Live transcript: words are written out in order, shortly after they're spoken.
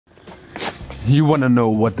You wanna know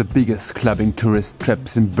what the biggest clubbing tourist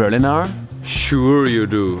traps in Berlin are? Sure you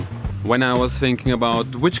do. When I was thinking about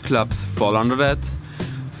which clubs fall under that,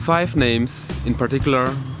 5 names in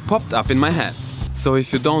particular popped up in my head. So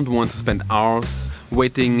if you don't want to spend hours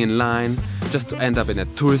waiting in line just to end up in a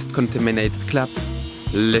tourist-contaminated club,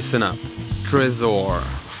 listen up. Tresor.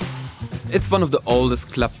 It's one of the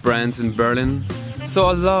oldest club brands in Berlin,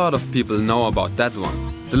 so a lot of people know about that one.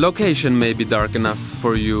 The location may be dark enough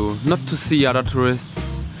for you not to see other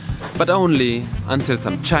tourists, but only until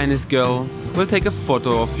some Chinese girl will take a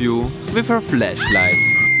photo of you with her flashlight.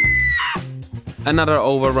 Another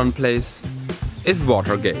overrun place is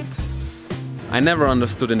Watergate. I never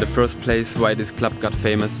understood in the first place why this club got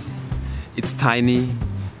famous. It's tiny,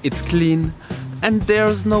 it's clean, and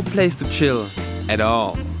there's no place to chill at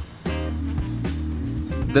all.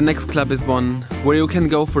 The next club is one where you can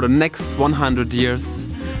go for the next 100 years,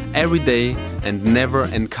 every day, and never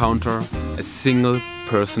encounter a single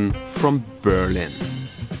person from Berlin.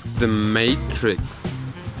 The Matrix.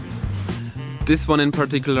 This one in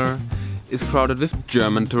particular is crowded with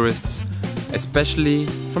German tourists, especially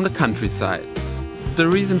from the countryside. The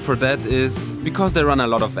reason for that is because they run a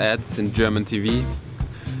lot of ads in German TV,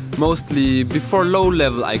 mostly before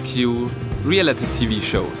low-level IQ reality TV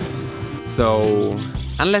shows. So,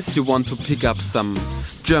 unless you want to pick up some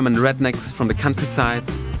German rednecks from the countryside,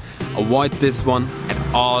 avoid this one at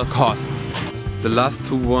all costs. The last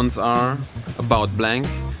 2 ones are About Blank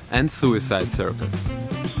and Suicide Circus.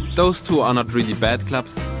 Those 2 are not really bad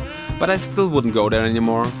clubs, but I still wouldn't go there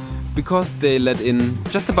anymore because they let in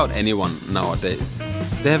just about anyone nowadays.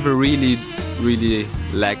 They have a really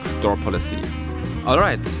lax door policy.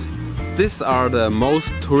 Alright, these are the most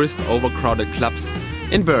tourist overcrowded clubs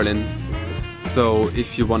in Berlin. So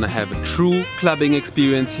if you want to have a true clubbing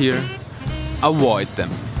experience here, avoid them.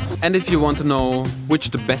 And if you want to know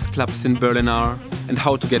which the best clubs in Berlin are and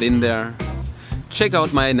how to get in there, check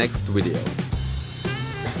out my next video.